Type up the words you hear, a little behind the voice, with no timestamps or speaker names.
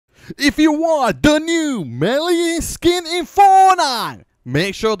If you want the new Medley Skin in Fortnite,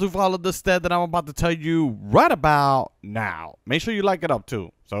 make sure to follow the step that I'm about to tell you right about now. Make sure you like it up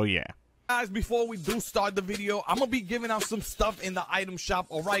too. So yeah. Guys, before we do start the video, I'm gonna be giving out some stuff in the item shop.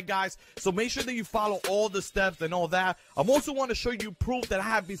 All right, guys, so make sure that you follow all the steps and all that. I'm also want to show you proof that I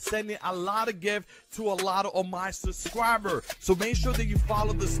have been sending a lot of gifts to a lot of my subscribers, so make sure that you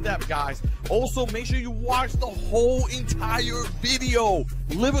follow the step, guys. Also, make sure you watch the whole entire video,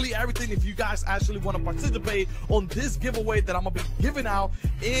 literally everything, if you guys actually want to participate on this giveaway that I'm gonna be giving out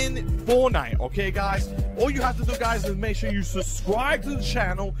in Fortnite. Okay, guys, all you have to do, guys, is make sure you subscribe to the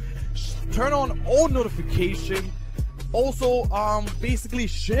channel, turn on all notification, also basically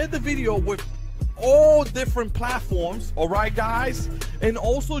share the video with all different platforms. All right, guys, and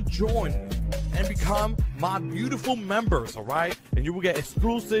also join and become my beautiful members. All right, and you will get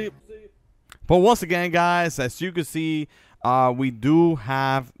exclusive. But once again, guys, as you can see, we do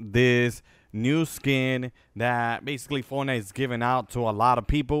have this new skin that basically Fortnite is giving out to a lot of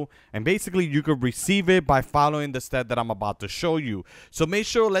people, and basically you could receive it by following the step that I'm about to show you. So make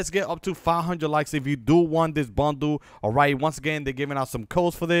sure, let's get up to 500 likes if you do want this bundle. All right, once again, they're giving out some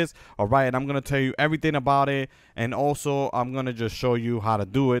codes for this. All right, and I'm gonna tell you everything about it, and also I'm gonna just show you how to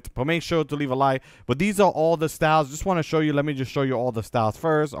do it. But make sure to leave a like. But these are all the styles. Just want to show you, let me just show you all the styles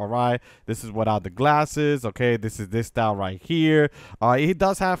first. All right, this is without the glasses. Okay, this is this style right here. He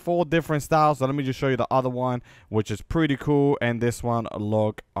does have 4 different styles, so let me just show you the other one, which is pretty cool, and this one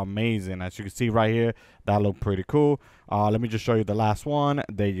look amazing. As you can see right here, that look pretty cool. Let me just show you the last one.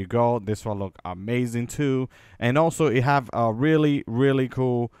 There you go. This one look amazing too, and also it have a really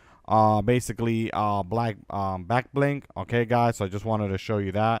cool basically black back blink. Okay, guys, so I just wanted to show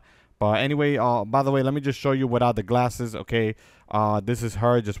you that. But anyway, by the way, let me just show you without the glasses. Okay, this is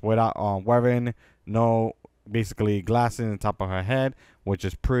her just without wearing no basically glasses on top of her head, which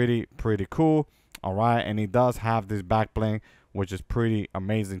is pretty cool. All right, and he does have this back bling, which is pretty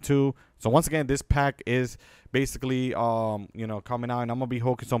amazing too. So once again, this pack is basically you know, coming out, and I'm gonna be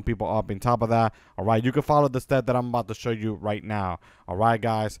hooking some people up in top of that. All right, you can follow the step that I'm about to show you right now. All right,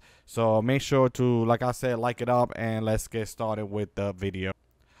 guys, so make sure to, like I said, like it up, and let's get started with the video.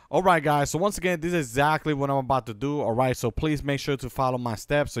 All right, guys, so once again, this is exactly what I'm about to do. All right, so please make sure to follow my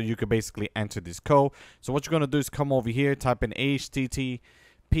steps so you can basically enter this code. So what you're gonna do is come over here, type in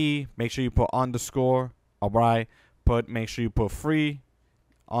HTTP, make sure you put underscore. All right, make sure you put free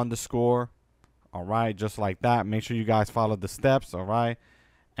underscore. All right, just like that. Make sure you guys follow the steps. All right,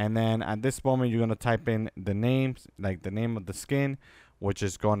 and then at this moment, you're gonna type in the names, like the name of the skin, which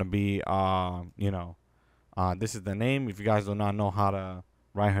is gonna be this is the name. If you guys do not know how to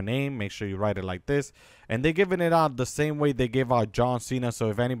write her name, make sure you write it like this. And they're giving it out the same way they gave out John Cena. So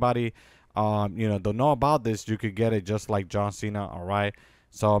if anybody don't know about this, you could get it just like John Cena. All right,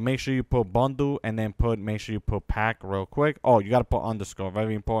 so make sure you put bundle, and then make sure you put pack real quick. Oh, you gotta put underscore,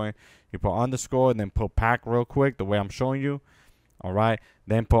 very important. You put underscore and then put pack real quick, the way I'm showing you. All right,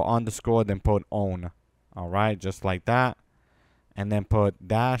 then put underscore, then put own. All right, just like that. And then put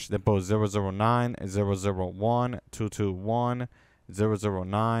dash, then put 009 001 221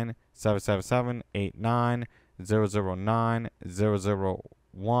 009 777 89 009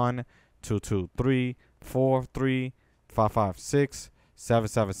 001 223 43 556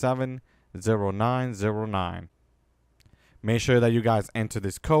 777 0909. Make sure that you guys enter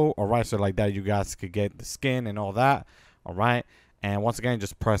this code. All right, so like that you guys could get the skin and all that. All right, and once again,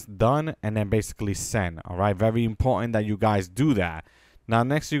 just press done and then basically send. All right, very important that you guys do that. Now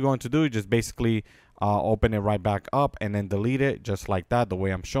next you're going to do is just basically open it right back up and then delete it just like that, the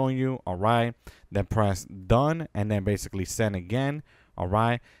way I'm showing you. All right, then press done and then basically send again. All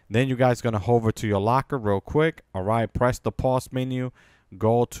right, then you guys gonna hover to your locker real quick. All right, press the pause menu,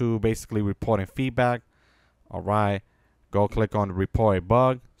 go to basically reporting feedback. All right, go click on report a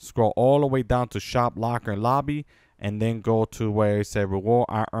bug, scroll all the way down to shop, locker, and lobby, and then go to where it says reward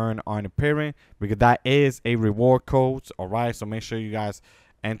I earn on appearing, because that is a reward code. All right, so make sure you guys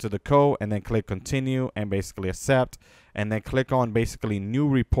enter the code and then click continue and basically accept, and then click on basically new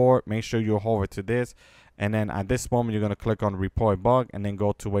report. Make sure you hover to this, and then at this moment you're going to click on report bug and then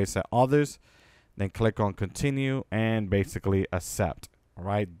go to where it says others, then click on continue and basically accept. All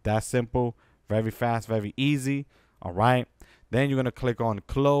right, that's simple, very fast, very easy. All right, then you're going to click on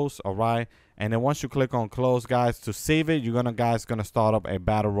close. All right, and then once you click on close, guys, to save it, you're gonna start up a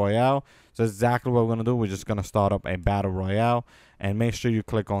battle royale. So exactly what we're gonna do, we're just gonna start up a battle royale, and make sure you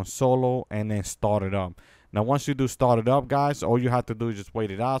click on solo and then start it up. Now once you do start it up, guys, all you have to do is just wait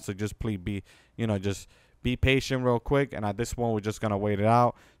it out. So just please be, just be patient real quick, and at this one we're just gonna wait it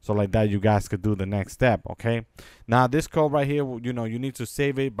out, so like that you guys could do the next step. Okay, now this code right here, you know, you need to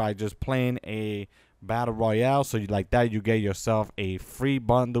save it by just playing a battle royale, so like that you get yourself a free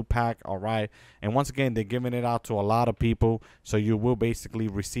bundle pack. All right, and once again they're giving it out to a lot of people, so you will basically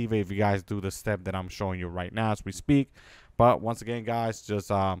receive it if you guys do the step that I'm showing you right now as we speak. But once again guys,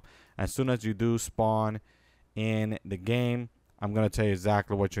 just as soon as you do spawn in the game, I'm going to tell you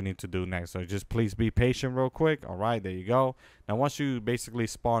exactly what you need to do next. So just please be patient real quick. All right, there you go. Now, once you basically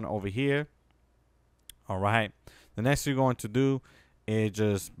spawn over here, all right, the next thing you're going to do is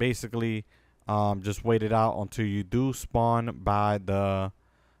just basically just wait it out until you do spawn by the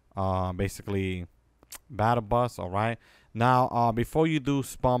basically battle bus. All right. Now, before you do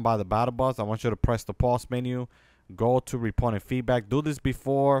spawn by the battle bus, I want you to press the pause menu, go to report and feedback. Do this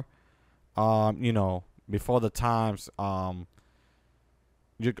before, you know, before the times.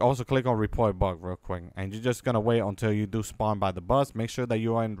 You also click on report bug real quick, and you're just gonna wait until you do spawn by the bus. Make sure that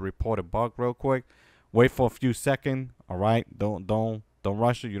you are in reported bug real quick. Wait for a few seconds. All right, don't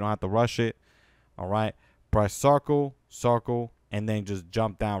rush it. You don't have to rush it. All right, press circle, and then just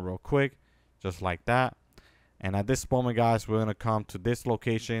jump down real quick, just like that. And at this moment, guys, we're gonna come to this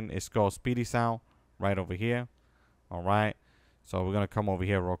location. It's called Speedy Sound, right over here. All right, so we're gonna come over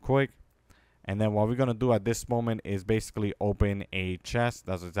here real quick. And then what we're going to do at this moment is basically open a chest.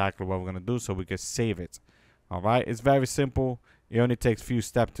 That's exactly what we're going to do, so we can save it. All right. It's very simple. It only takes a few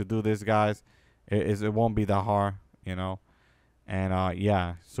steps to do this, guys. It won't be that hard, you know. And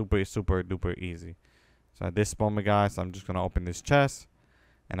yeah, super duper easy. So at this moment, guys, I'm just going to open this chest.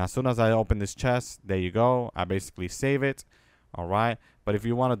 And as soon as I open this chest, there you go. I basically save it. All right. But if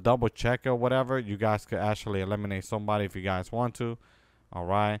you want to double check or whatever, you guys could actually eliminate somebody if you guys want to. All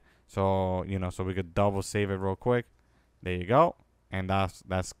right. So, you know, so we could double save it real quick. There you go. And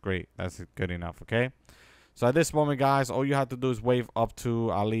that's great. That's good enough. Okay. So at this moment, guys, all you have to do is wait up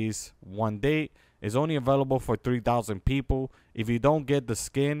to at least one date. It's only available for 3,000 people. If you don't get the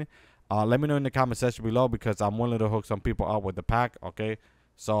skin, let me know in the comment section below, because I'm willing to hook some people up with the pack. Okay.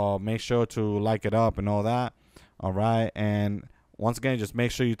 So make sure to like it up and all that. All right. And once again, just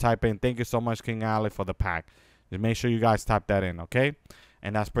make sure you type in, thank you so much, King Ali, for the pack. Just make sure you guys type that in. Okay.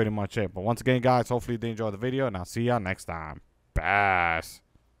 And that's pretty much it. But once again, guys, hopefully you did enjoy the video, and I'll see y'all next time. Bass.